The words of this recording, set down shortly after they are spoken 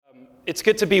It's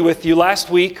good to be with you. Last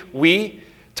week, we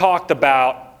talked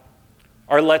about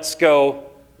our Let's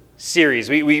Go series.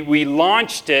 We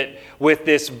launched it with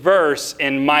this verse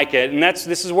in Micah, and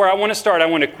this is where I want to start. I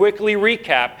want to quickly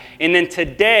recap, and then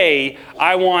today,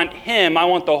 I want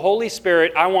the Holy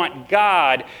Spirit, I want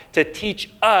God to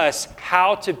teach us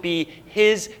how to be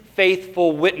His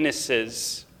faithful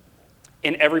witnesses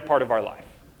in every part of our life.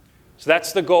 So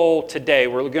that's the goal today.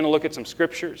 We're going to look at some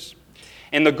scriptures.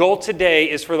 And the goal today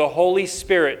is for the Holy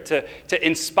Spirit to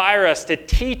inspire us, to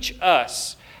teach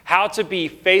us how to be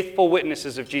faithful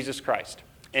witnesses of Jesus Christ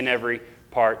in every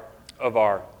part of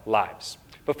our lives.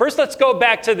 But first, let's go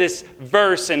back to this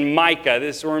verse in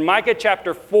Micah. We're in Micah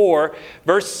chapter 4,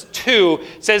 verse 2.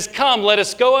 It says, "Come, let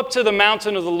us go up to the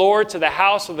mountain of the Lord, to the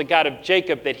house of the God of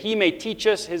Jacob, that He may teach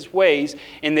us His ways,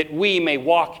 and that we may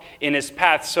walk in His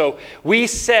paths." So we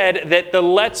said that the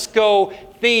Let's Go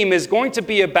theme is going to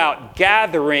be about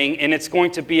gathering, and it's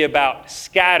going to be about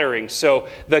scattering. So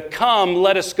the "come,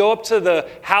 let us go up to the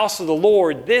house of the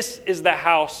Lord," this is the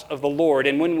house of the Lord.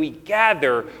 And when we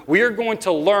gather, we are going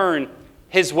to learn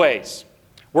His ways.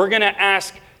 We're going to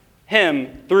ask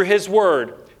Him through His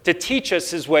Word to teach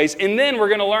us His ways, and then we're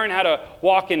going to learn how to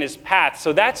walk in His path.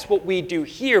 So that's what we do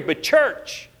here. But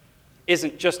church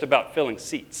isn't just about filling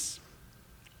seats.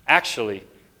 Actually,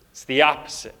 it's the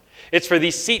opposite. It's for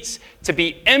these seats to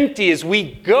be empty as we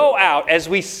go out, as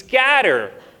we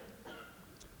scatter,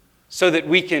 so that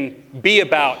we can be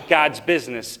about God's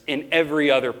business in every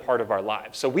other part of our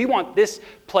lives. So we want this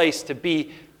place to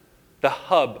be the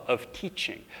hub of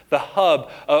teaching, the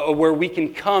hub where we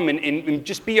can come and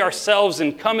just be ourselves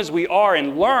and come as we are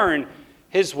and learn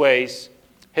His ways,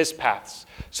 His paths,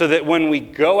 so that when we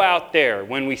go out there,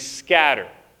 when we scatter,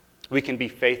 we can be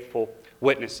faithful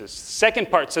witnesses. The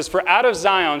second part says, "For out of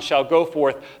Zion shall go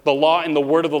forth the law and the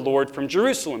word of the Lord from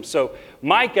Jerusalem." So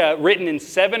Micah, written in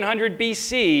 700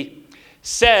 BC,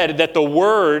 said that the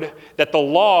word of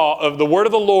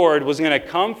the Lord was going to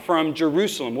come from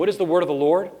Jerusalem. What is the word of the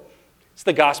Lord? It's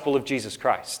the gospel of Jesus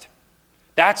Christ.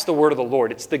 That's the word of the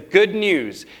Lord. It's the good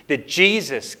news that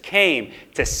Jesus came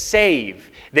to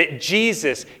save, that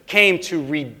Jesus came to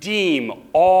redeem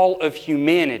all of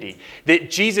humanity, that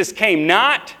Jesus came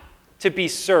not to be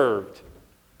served,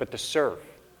 but to serve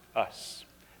us.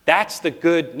 That's the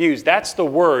good news. That's the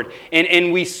word.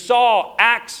 And we saw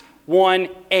Acts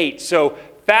 1:8. So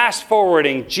fast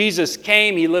forwarding, Jesus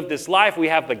came, He lived this life. We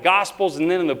have the Gospels, and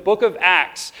then in the book of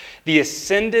Acts,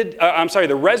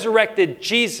 the resurrected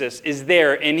Jesus is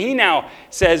there, and He now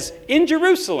says in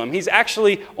Jerusalem. He's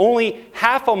actually only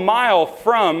half a mile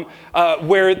from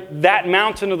where that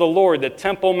mountain of the Lord, the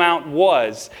Temple Mount,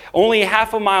 was. Only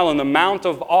half a mile on the Mount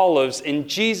of Olives, and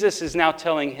Jesus is now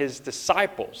telling His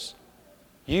disciples,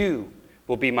 "You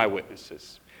will be my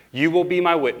witnesses. You will be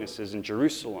my witnesses in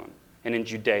Jerusalem and in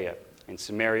Judea, in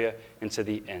Samaria, and to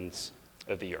the ends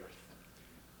of the earth."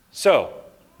 So,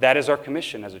 that is our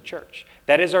commission as a church.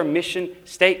 That is our mission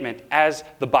statement as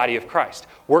the body of Christ.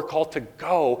 We're called to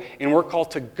go, and we're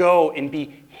called to go and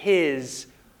be His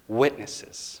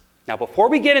witnesses. Now, before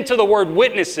we get into the word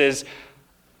witnesses,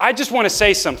 I just want to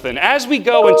say something. As we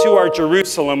go into our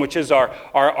Jerusalem, which is our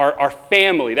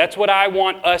family, that's what I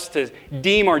want us to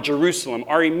deem our Jerusalem.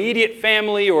 Our immediate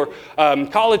family, or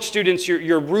college students,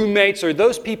 your roommates, or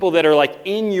those people that are like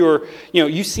in your,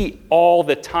 you see all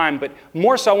the time. But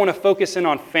more so, I want to focus in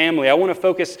on family. I want to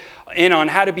focus in on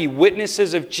how to be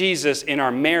witnesses of Jesus in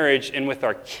our marriage and with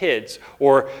our kids,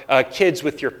 or kids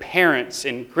with your parents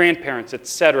and grandparents,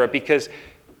 etc. Because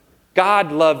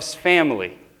God loves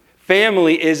family.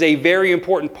 Family is a very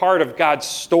important part of God's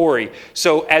story.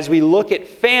 So as we look at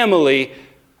family,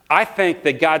 I think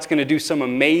that God's going to do some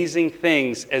amazing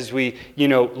things as we,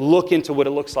 look into what it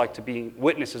looks like to be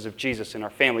witnesses of Jesus in our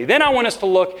family. Then I want us to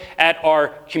look at our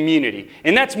community.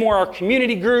 And that's more our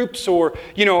community groups, or,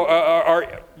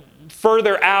 our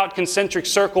further out concentric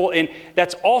circle. And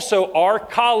that's also our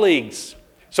colleagues.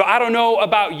 So I don't know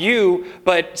about you,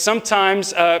 but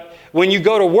sometimes when you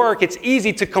go to work, it's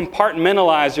easy to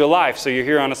compartmentalize your life. So you're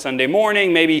here on a Sunday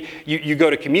morning, maybe you go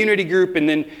to community group, and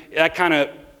then that kind of,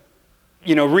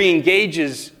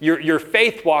 re-engages your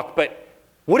faith walk. But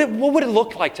what would it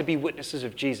look like to be witnesses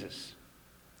of Jesus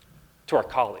to our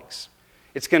colleagues?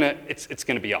 It's gonna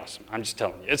be awesome. I'm just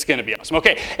telling you, it's gonna be awesome.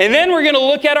 Okay, and then we're gonna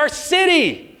look at our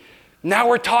city. Now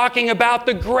we're talking about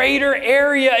the greater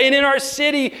area, and in our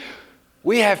city,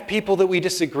 we have people that we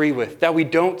disagree with, that we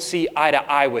don't see eye to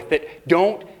eye with, that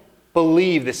don't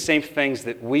believe the same things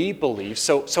that we believe.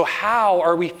 So how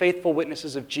are we faithful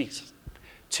witnesses of Jesus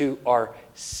to our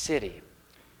city?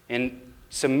 In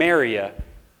Samaria,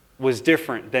 was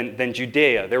different than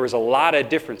Judea. There was a lot of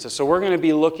differences. So we're going to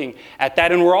be looking at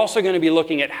that, and we're also going to be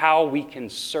looking at how we can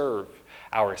serve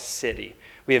our city.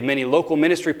 We have many local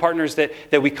ministry partners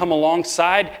that we come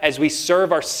alongside as we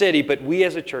serve our city, but we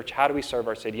as a church, how do we serve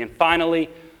our city? And finally,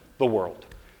 the world.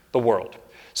 The world.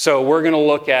 So we're going to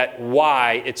look at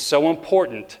why it's so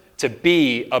important to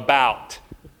be about,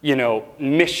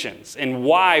 missions, and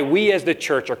why we as the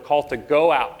church are called to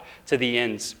go out to the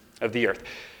ends of the earth.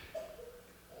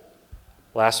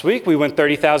 Last week we went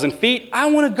 30,000 feet.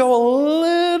 I want to go a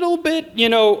little bit, a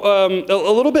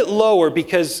little bit lower,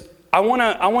 because I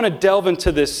want to delve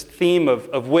into this theme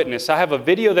of witness. I have a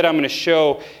video that I'm going to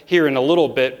show here in a little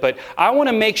bit, but I want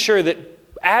to make sure that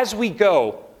as we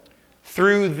go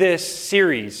through this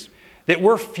series, that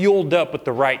we're fueled up with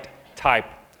the right type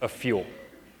of fuel.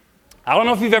 I don't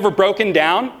know if you've ever broken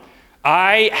down.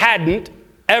 I hadn't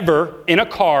ever in a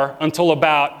car until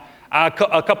about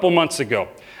a couple months ago.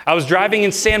 I was driving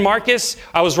in San Marcos.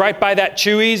 I was right by that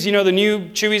Chuy's, the new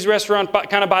Chuy's restaurant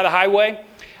kind of by the highway.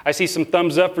 I see some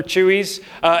thumbs up for Chuy's.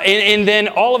 And then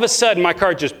all of a sudden, my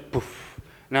car just poof.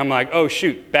 And I'm like, oh,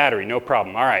 shoot, battery, no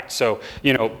problem. All right, so,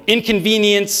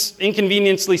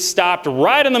 inconveniently stopped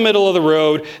right in the middle of the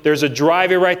road. There's a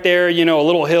driveway right there, a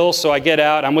little hill. So I get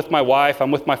out. I'm with my wife.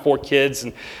 I'm with my 4 kids.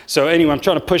 And so anyway, I'm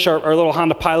trying to push our little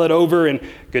Honda Pilot over, and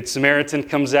Good Samaritan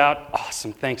comes out.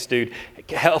 Awesome, thanks, dude. It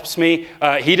helps me.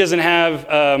 He doesn't have,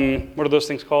 what are those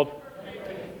things called?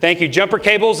 Thank you, jumper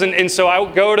cables. And so I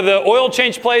go to the oil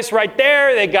change place right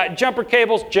there. They got jumper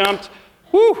cables, jumped.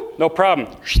 Whoo, no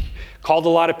problem. Called a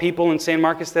lot of people in San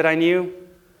Marcos that I knew.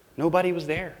 Nobody was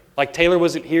there. Like Taylor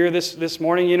wasn't here this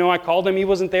morning. I called him. He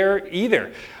wasn't there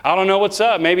either. I don't know what's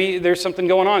up. Maybe there's something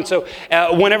going on. So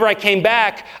whenever I came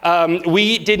back,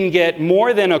 we didn't get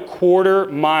more than a quarter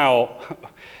mile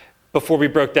before we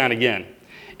broke down again.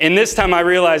 And this time I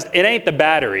realized it ain't the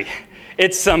battery.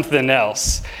 It's something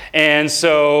else. And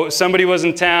so somebody was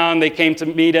in town. They came to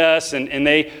meet us, and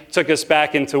they took us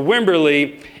back into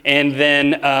Wimberley. And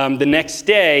then the next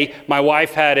day, my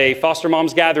wife had a foster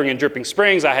moms gathering in Dripping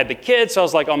Springs. I had the kids, so I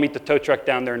was like, I'll meet the tow truck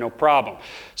down there, no problem.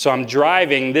 So I'm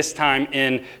driving this time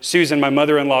in Susan, my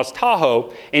mother-in-law's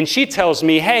Tahoe, and she tells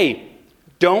me, hey,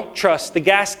 don't trust the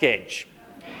gas gauge.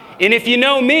 And if you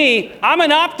know me, I'm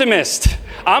an optimist.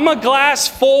 I'm a glass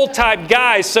full type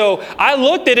guy. So I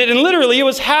looked at it, and literally it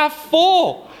was half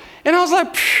full. And I was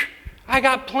like, I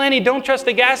got plenty. Don't trust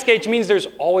the gas gauge means there's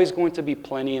always going to be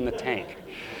plenty in the tank.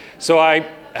 So I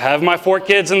have my 4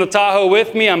 kids in the Tahoe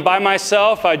with me. I'm by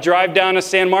myself. I drive down to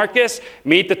San Marcos,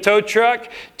 meet the tow truck.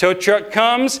 Tow truck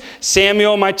comes.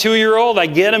 Samuel, my 2-year-old, I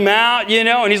get him out,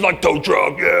 and he's like, tow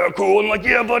truck, yeah, cool. And I'm like,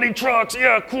 yeah, buddy, trucks,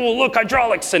 yeah, cool, look,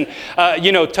 hydraulics. And,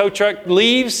 tow truck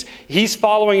leaves. He's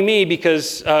following me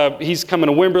because he's coming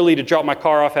to Wimberley to drop my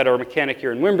car off at our mechanic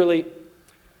here in Wimberley.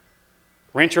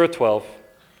 Rancho 12,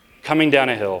 coming down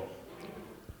a hill.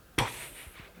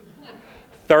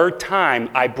 Third time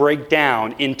I break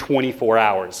down in 24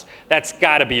 hours. That's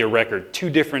got to be a record. 2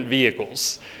 different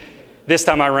vehicles. This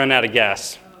time I run out of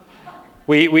gas.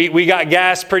 We got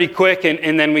gas pretty quick,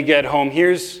 and then we get home.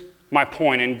 Here's my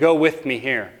point, and go with me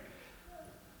here.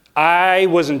 I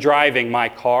wasn't driving my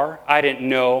car. I didn't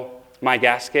know my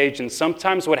gas gauge. And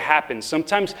sometimes what happens,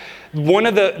 sometimes one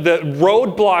of the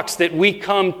roadblocks that we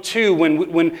come to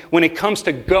when it comes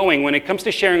to going, when it comes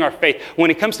to sharing our faith, when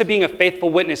it comes to being a faithful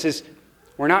witness is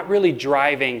we're not really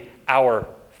driving our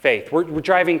faith. We're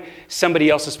driving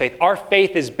somebody else's faith. Our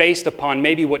faith is based upon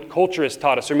maybe what culture has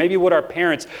taught us, or maybe what our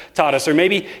parents taught us, or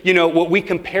maybe, what we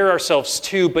compare ourselves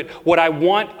to. But what I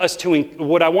want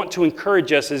to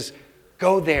encourage us is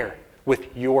go there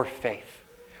with your faith,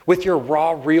 with your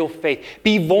raw, real faith.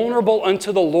 Be vulnerable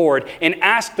unto the Lord and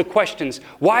ask the questions,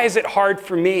 why is it hard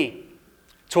for me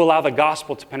to allow the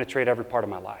gospel to penetrate every part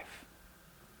of my life?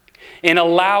 And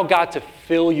allow God to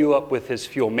fill you up with His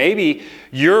fuel. Maybe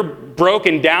you're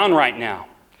broken down right now.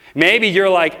 Maybe you're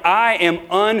like, I am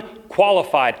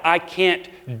unqualified. I can't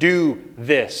do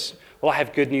this. Well, I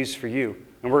have good news for you.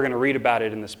 And we're going to read about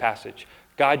it in this passage.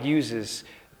 God uses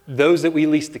those that we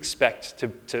least expect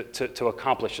to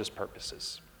accomplish His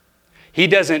purposes. He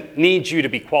doesn't need you to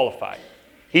be qualified.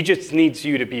 He just needs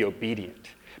you to be obedient.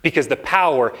 Because the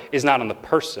power is not in the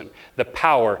person. The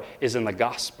power is in the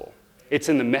gospel. It's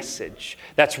in the message.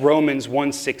 That's Romans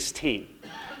 1:16.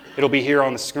 It'll be here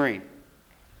on the screen.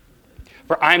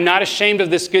 For I am not ashamed of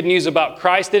this good news about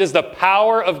Christ. It is the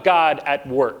power of God at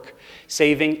work,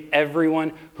 saving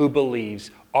everyone who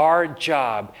believes. Our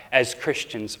job as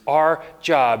Christians, our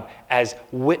job as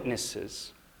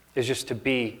witnesses is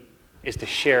is to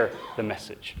share the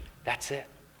message. That's it.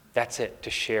 That's it, to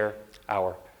share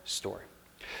our story.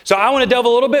 So I want to delve a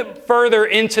little bit further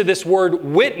into this word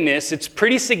witness. It's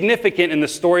pretty significant in the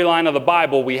storyline of the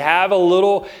Bible. We have a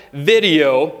little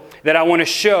video that I want to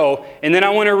show, and then I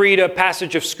want to read a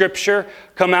passage of Scripture,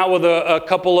 come out with a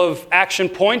couple of action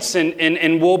points,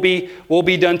 and we'll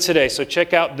be done today. So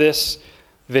check out this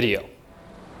video.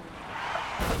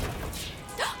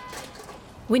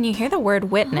 When you hear the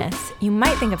word witness, you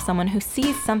might think of someone who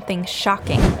sees something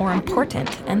shocking or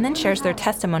important and then shares their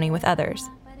testimony with others.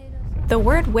 The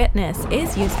word witness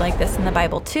is used like this in the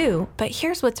Bible too, but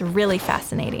here's what's really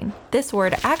fascinating. This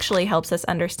word actually helps us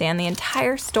understand the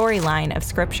entire storyline of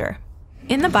Scripture.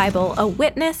 In the Bible, a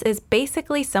witness is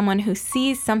basically someone who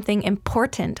sees something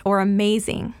important or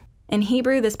amazing. In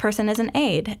Hebrew, this person is an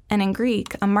aid, and in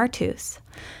Greek, a martus.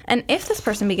 And if this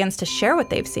person begins to share what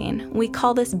they've seen, we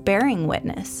call this bearing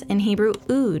witness, in Hebrew,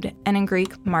 ood, and in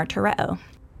Greek, martyreo.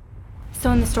 So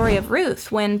in the story of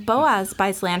Ruth, when Boaz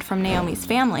buys land from Naomi's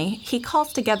family, he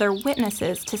calls together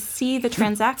witnesses to see the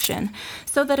transaction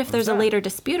so that if there's a later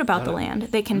dispute about the land,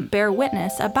 they can bear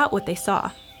witness about what they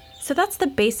saw. So that's the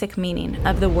basic meaning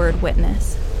of the word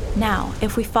witness. Now,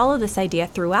 if we follow this idea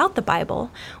throughout the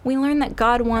Bible, we learn that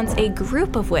God wants a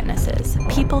group of witnesses,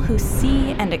 people who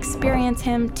see and experience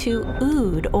Him to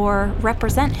ood or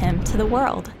represent Him to the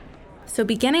world. So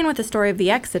beginning with the story of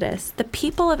the Exodus, the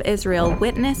people of Israel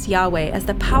witness Yahweh as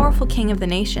the powerful king of the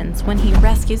nations when He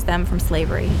rescues them from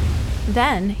slavery.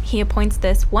 Then He appoints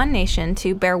this one nation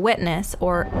to bear witness,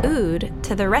 or ood,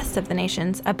 to the rest of the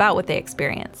nations about what they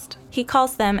experienced. He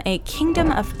calls them a kingdom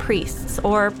of priests,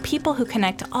 or people who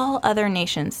connect all other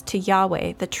nations to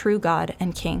Yahweh, the true God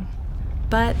and King.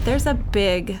 But there's a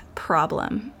big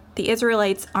problem. The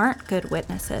Israelites aren't good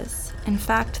witnesses. In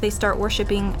fact, they start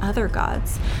worshiping other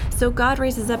gods. So God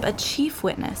raises up a chief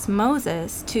witness,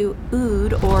 Moses, to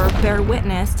ood or bear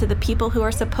witness to the people who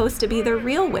are supposed to be the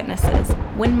real witnesses.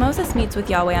 When Moses meets with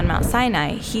Yahweh on Mount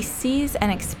Sinai, he sees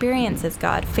and experiences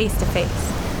God face to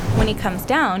face. When he comes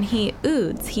down, he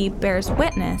oods, he bears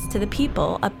witness to the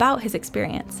people about his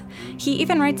experience. He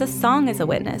even writes a song as a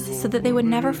witness so that they would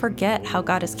never forget how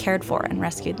God has cared for and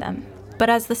rescued them. But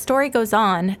as the story goes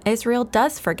on, Israel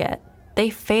does forget.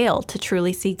 They fail to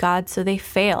truly see God, so they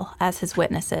fail as His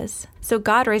witnesses. So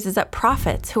God raises up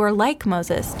prophets who are like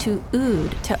Moses to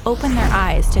ood, to open their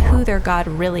eyes to who their God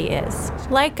really is.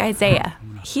 Like Isaiah.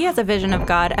 He has a vision of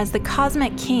God as the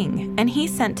cosmic king, and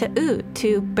he's sent to ood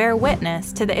to bear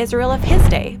witness to the Israel of his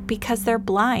day because they're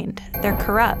blind, they're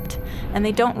corrupt, and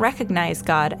they don't recognize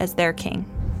God as their king.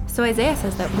 So Isaiah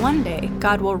says that one day,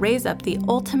 God will raise up the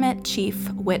ultimate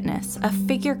chief witness, a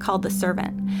figure called the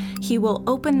servant. He will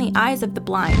open the eyes of the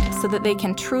blind so that they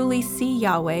can truly see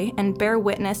Yahweh and bear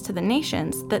witness to the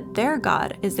nations that their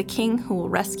God is the king who will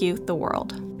rescue the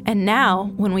world. And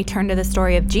now, when we turn to the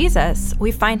story of Jesus,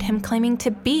 we find Him claiming to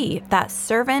be that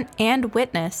servant and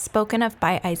witness spoken of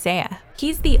by Isaiah.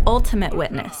 He's the ultimate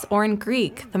witness, or in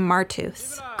Greek, the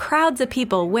martus. Crowds of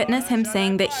people witness Him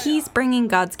saying that He's bringing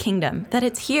God's kingdom, that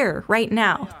it's here, right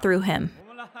now, through Him.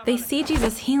 They see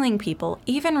Jesus healing people,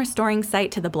 even restoring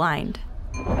sight to the blind.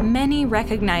 Many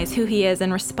recognize who He is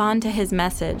and respond to His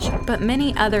message, but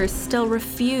many others still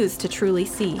refuse to truly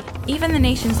see. Even the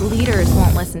nation's leaders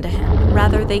won't listen to Him.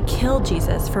 Rather, they kill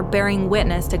Jesus for bearing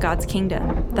witness to God's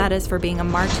kingdom. That is, for being a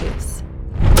martus.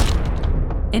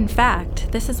 In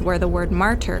fact, this is where the word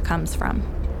martyr comes from.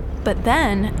 But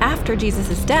then, after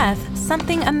Jesus' death,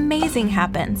 something amazing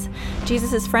happens.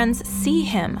 Jesus' friends see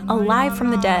Him alive from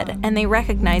the dead, and they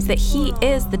recognize that He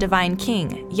is the divine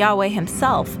King, Yahweh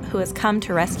Himself, who has come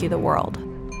to rescue the world.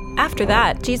 After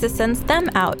that, Jesus sends them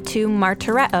out to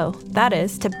martyreo, that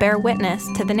is, to bear witness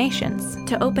to the nations,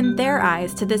 to open their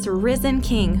eyes to this risen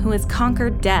King who has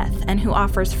conquered death and who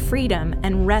offers freedom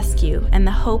and rescue and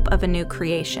the hope of a new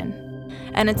creation.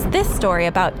 And it's this story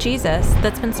about Jesus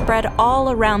that's been spread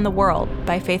all around the world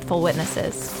by faithful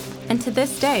witnesses. And to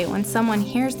this day, when someone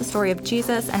hears the story of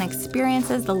Jesus and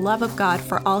experiences the love of God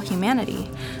for all humanity,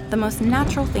 the most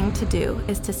natural thing to do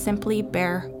is to simply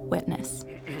bear witness.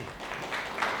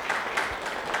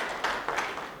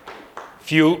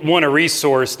 If you want a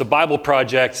resource, the Bible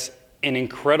Project's an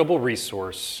incredible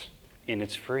resource, and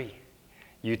it's free.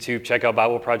 YouTube, check out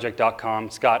BibleProject.com.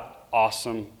 It's got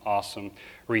awesome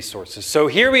resources. So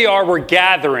here we are, we're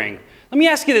gathering. Let me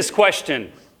ask you this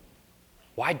question.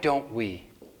 Why don't we?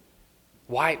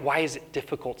 Why is it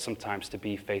difficult sometimes to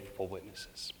be faithful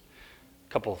witnesses?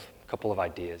 Couple of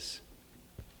ideas.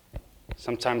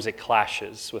 Sometimes it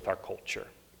clashes with our culture.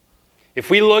 If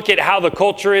we look at how the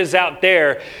culture is out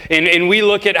there, and we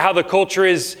look at how the culture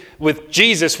is with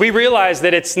Jesus, we realize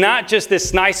that it's not just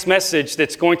this nice message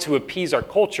that's going to appease our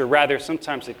culture. Rather,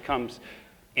 sometimes it comes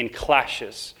in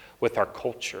clashes with our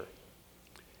culture.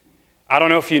 I don't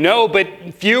know if you know,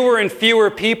 but fewer and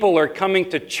fewer people are coming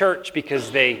to church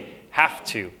because they have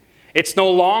to. It's no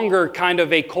longer kind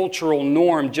of a cultural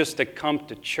norm just to come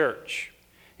to church.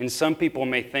 And some people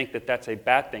may think that that's a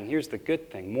bad thing. Here's the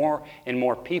good thing. More and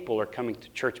more people are coming to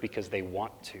church because they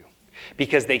want to.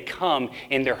 Because they come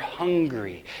and they're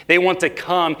hungry. They want to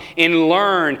come and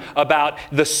learn about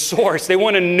the source. They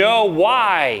want to know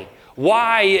why.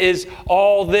 Why is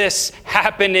all this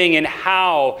happening, and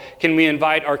how can we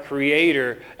invite our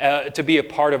Creator to be a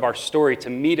part of our story, to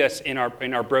meet us in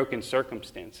our broken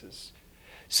circumstances?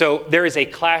 So there is a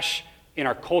clash in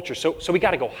our culture. So we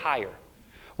got to go higher.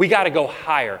 We got to go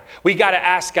higher. We got to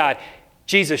ask God,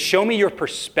 Jesus, show me your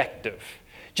perspective.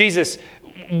 Jesus,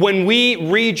 when we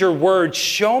read your word,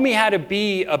 show me how to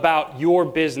be about your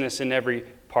business in every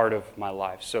part of my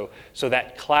life. So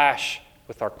that clash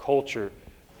with our culture,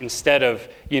 instead of,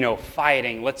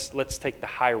 fighting, let's take the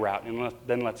high route, and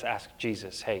then let's ask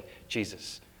Jesus, hey,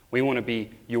 Jesus, we want to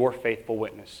be your faithful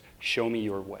witness. Show me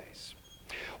your ways.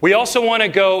 We also want to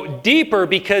go deeper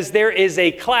because there is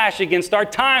a clash against our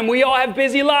time. We all have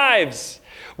busy lives.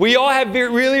 We all have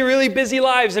really, really busy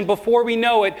lives, and before we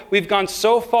know it, we've gone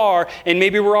so far, and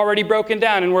maybe we're already broken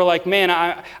down, and we're like, man,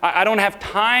 I don't have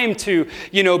time to,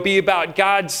 be about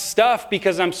God's stuff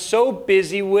because I'm so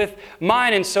busy with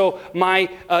mine. And so my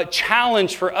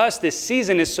challenge for us this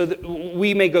season is so that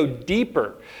we may go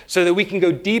deeper, so that we can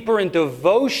go deeper in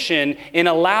devotion and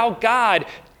allow God,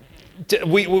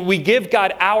 we give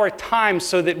God our time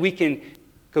so that we can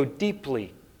go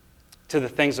deeply to the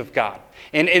things of God.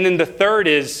 And then the third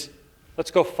is,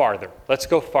 let's go farther. Let's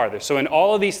go farther. So in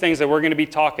all of these things that we're going to be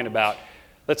talking about,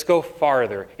 let's go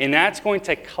farther. And that's going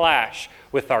to clash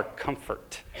with our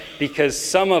comfort, because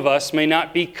some of us may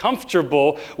not be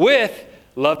comfortable with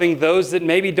loving those that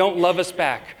maybe don't love us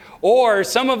back. Or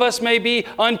some of us may be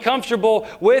uncomfortable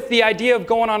with the idea of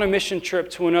going on a mission trip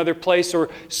to another place or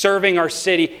serving our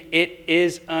city. It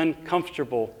is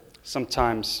uncomfortable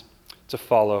sometimes to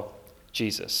follow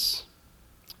Jesus.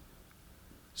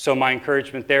 So my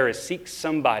encouragement there is seek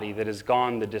somebody that has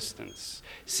gone the distance.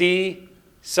 See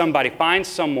somebody, find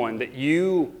someone that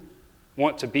you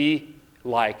want to be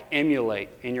like, emulate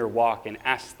in your walk, and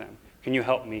ask them, can you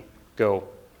help me go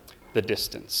the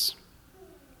distance?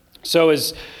 So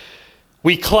as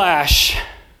we clash,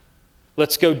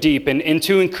 let's go deep. And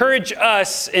to encourage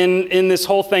us in this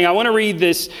whole thing, I want to read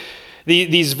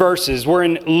these verses. We're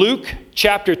in Luke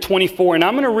chapter 24, and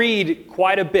I'm going to read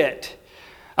quite a bit.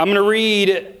 I'm going to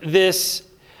read this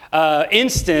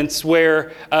instance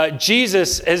where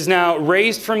Jesus is now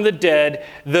raised from the dead.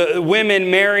 The women,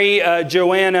 Mary,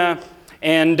 Joanna,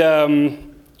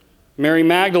 and Mary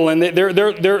Magdalene,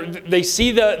 they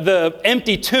see the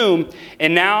empty tomb,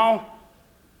 and now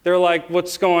they're like,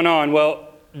 what's going on?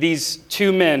 Well, these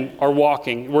two men are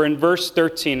walking. We're in verse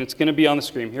 13. It's going to be on the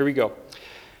screen. Here we go.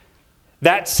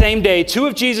 That same day, two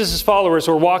of Jesus' followers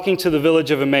were walking to the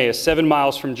village of Emmaus, 7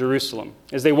 miles from Jerusalem.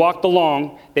 As they walked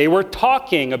along, they were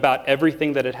talking about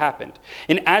everything that had happened.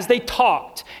 And as they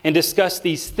talked and discussed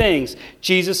these things,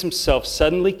 Jesus himself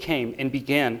suddenly came and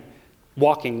began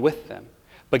walking with them.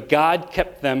 But God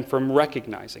kept them from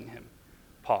recognizing him.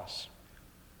 Pause.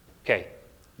 Okay,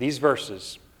 these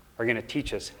verses are going to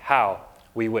teach us how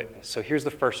we witness. So here's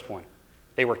the first one.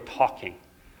 They were talking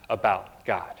about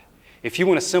God. If you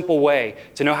want a simple way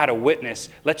to know how to witness,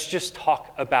 let's just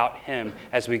talk about him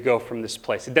as we go from this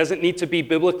place. It doesn't need to be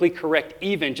biblically correct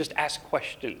even. Just ask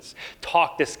questions.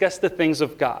 Talk, discuss the things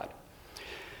of God.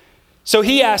 So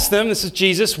he asked them, this is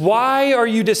Jesus, why are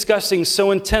you discussing so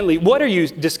intently? What are you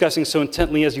discussing so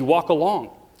intently as you walk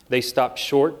along? They stopped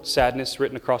short, sadness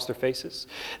written across their faces.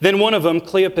 Then one of them,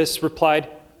 Cleopas, replied,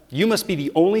 you must be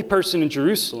the only person in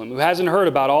Jerusalem who hasn't heard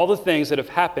about all the things that have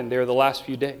happened there the last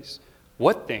few days.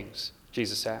 What things?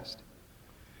 Jesus asked.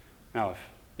 Now, if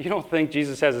you don't think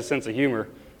Jesus has a sense of humor,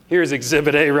 here's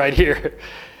Exhibit A right here.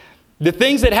 The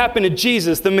things that happened to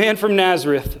Jesus, the man from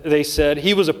Nazareth, they said,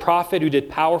 he was a prophet who did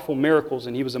powerful miracles,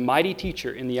 and he was a mighty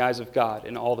teacher in the eyes of God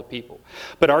and all the people.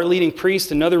 But our leading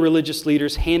priests and other religious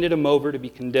leaders handed him over to be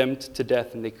condemned to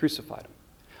death, and they crucified him.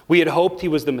 We had hoped he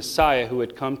was the Messiah who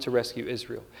had come to rescue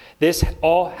Israel. This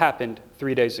all happened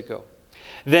 3 days ago.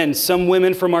 Then some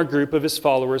women from our group of his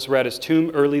followers were at his tomb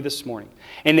early this morning,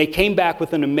 and they came back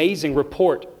with an amazing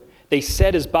report. They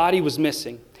said his body was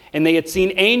missing, and they had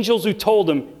seen angels who told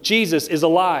them Jesus is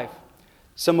alive.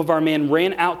 Some of our men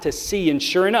ran out to see, and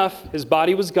sure enough, his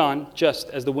body was gone, just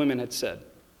as the women had said.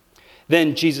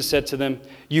 Then Jesus said to them,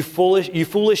 you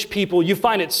foolish people, you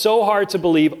find it so hard to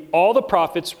believe all the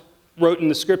prophets wrote in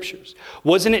the scriptures?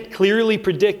 Wasn't it clearly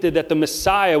predicted that the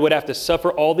Messiah would have to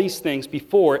suffer all these things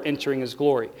before entering his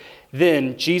glory?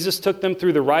 Then Jesus took them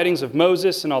through the writings of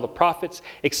Moses and all the prophets,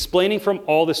 explaining from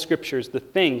all the scriptures the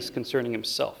things concerning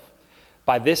himself.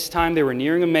 By this time they were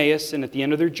nearing Emmaus, and at the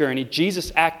end of their journey,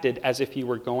 Jesus acted as if he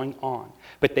were going on.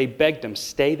 But they begged him,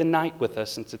 "Stay the night with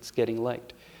us since it's getting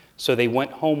late." So they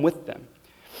went home with them.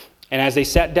 And as they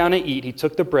sat down to eat, he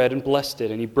took the bread and blessed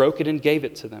it, and he broke it and gave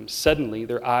it to them. Suddenly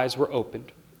their eyes were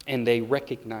opened, and they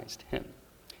recognized him.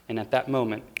 And at that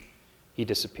moment, he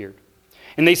disappeared.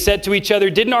 And they said to each other,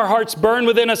 "Didn't our hearts burn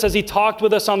within us as he talked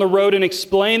with us on the road and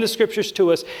explained the scriptures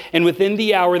to us?" And within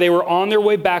the hour they were on their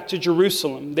way back to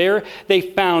Jerusalem. There they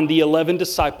found the 11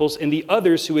 disciples and the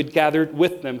others who had gathered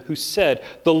with them, who said,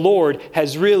 "The Lord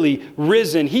has really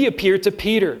risen. He appeared to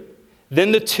Peter."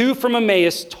 Then the two from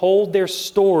Emmaus told their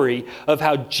story of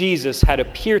how Jesus had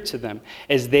appeared to them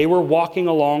as they were walking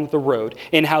along the road,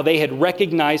 and how they had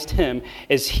recognized him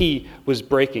as he was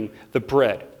breaking the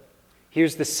bread.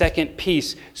 Here's the second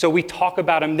piece. So we talk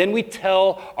about him, then we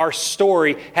tell our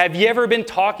story. Have you ever been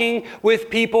talking with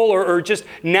people or just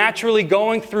naturally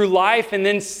going through life and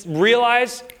then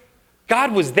realize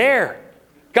God was there?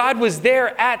 God was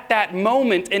there at that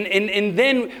moment. And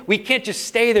then we can't just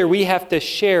stay there. We have to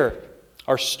share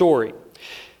our story.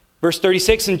 Verse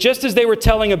 36, and just as they were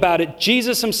telling about it,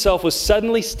 Jesus himself was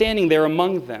suddenly standing there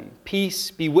among them.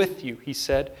 "Peace be with you," he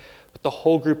said. But the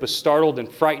whole group was startled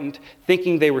and frightened,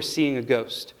 thinking they were seeing a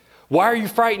ghost. "Why are you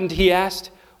frightened?" he asked.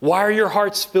 "Why are your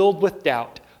hearts filled with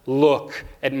doubt? Look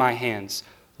at my hands.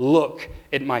 Look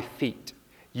at my feet.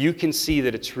 You can see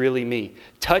that it's really me.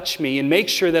 Touch me and make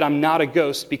sure that I'm not a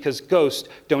ghost, because ghosts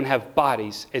don't have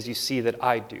bodies as you see that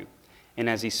I do." And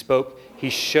as he spoke, he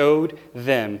showed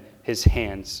them his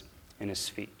hands and his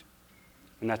feet.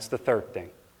 And that's the third thing.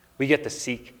 We get to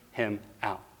seek him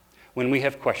out. When we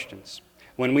have questions,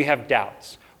 when we have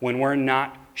doubts, when we're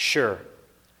not sure,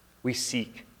 we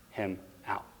seek him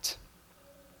out.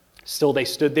 Still, they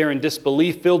stood there in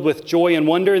disbelief, filled with joy and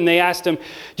wonder, and they asked him,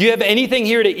 "Do you have anything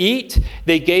here to eat?"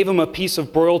 They gave him a piece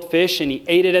of broiled fish, and he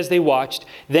ate it as they watched.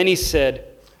 Then he said,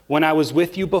 "When I was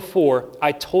with you before,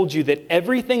 I told you that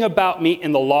everything about me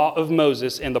in the law of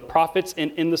Moses and the prophets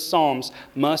and in the Psalms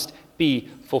must be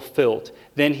fulfilled."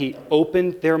 Then he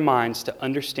opened their minds to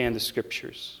understand the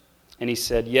scriptures. And he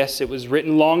said, "Yes, it was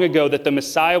written long ago that the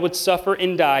Messiah would suffer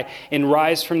and die and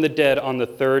rise from the dead on the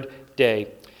third day.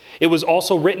 It was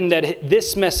also written that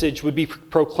this message would be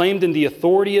proclaimed in the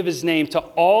authority of his name to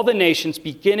all the nations,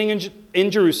 beginning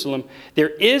in Jerusalem.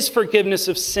 There is forgiveness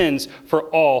of sins for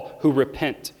all who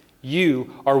repent.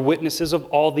 You are witnesses of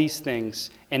all these things,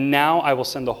 and now I will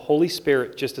send the Holy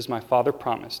Spirit just as my Father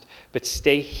promised. But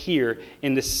stay here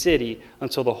in the city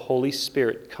until the Holy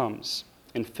Spirit comes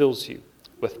and fills you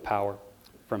with power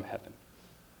from heaven."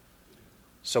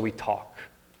 So we talk.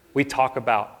 We talk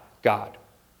about God.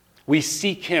 We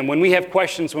seek him. When we have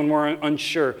questions, when we're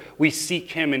unsure, we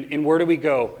seek him. And where do we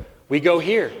go? We go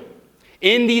here.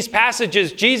 In these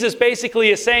passages, Jesus basically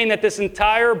is saying that this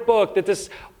entire book,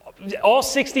 all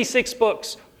 66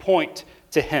 books point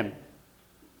to him.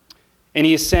 And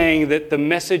he is saying that the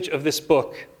message of this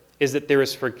book is that there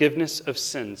is forgiveness of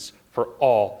sins for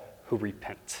all who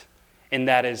repent. And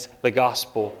that is the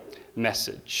gospel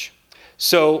message.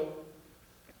 So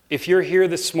if you're here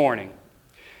this morning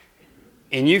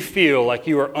and you feel like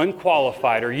you are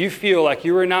unqualified, or you feel like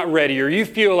you are not ready, or you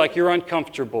feel like you're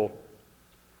uncomfortable,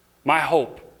 my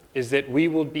hope is that we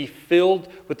will be filled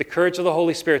with the courage of the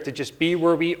Holy Spirit to just be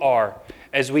where we are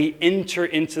as we enter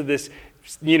into this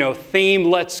theme.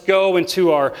 Let's go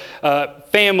into our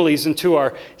families, into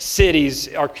our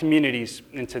cities, our communities,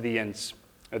 into the ends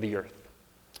of the earth.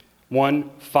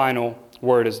 One final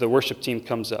word as the worship team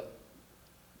comes up.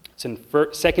 It's in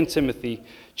 2 Timothy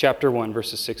chapter 1,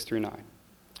 verses 6 through 9.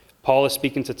 Paul is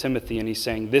speaking to Timothy, and he's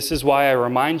saying, "This is why I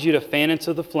remind you to fan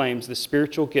into the flames the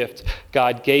spiritual gift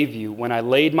God gave you when I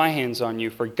laid my hands on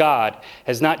you. For God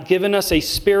has not given us a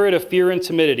spirit of fear and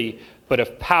timidity, but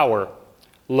of power,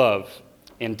 love,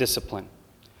 and discipline.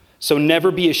 So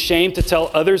never be ashamed to tell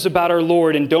others about our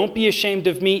Lord, and don't be ashamed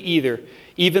of me either,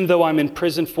 even though I'm in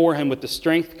prison for him with the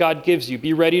strength God gives you.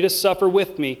 Be ready to suffer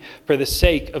with me for the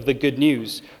sake of the good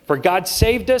news. For God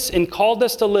saved us and called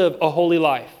us to live a holy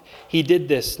life. He did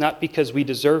this not because we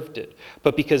deserved it,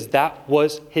 but because that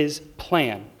was his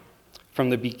plan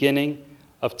from the beginning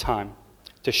of time,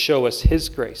 to show us his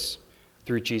grace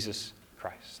through Jesus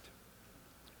Christ."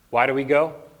 Why do we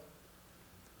go?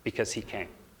 Because he came.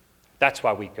 That's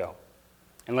why we go.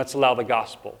 And let's allow the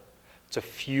gospel to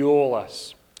fuel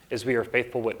us as we are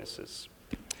faithful witnesses.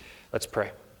 Let's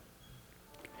pray.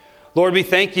 Lord, we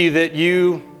thank you that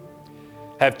you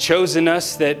have chosen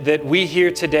us, that we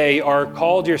here today are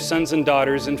called your sons and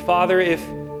daughters. And Father, if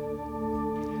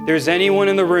there's anyone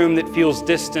in the room that feels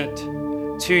distant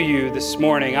to you this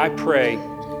morning, I pray,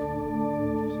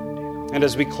 and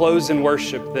as we close in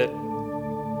worship, that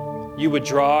you would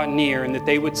draw near and that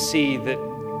they would see that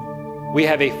we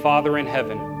have a Father in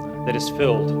heaven that is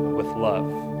filled with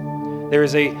love. There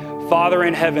is a Father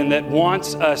in heaven that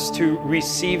wants us to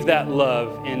receive that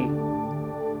love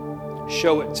and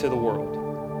show it to the world.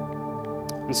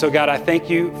 And so, God, I thank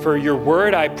you for your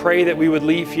word. I pray that we would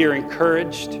leave here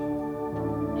encouraged. And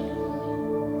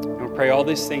we pray all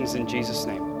these things in Jesus'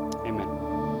 name.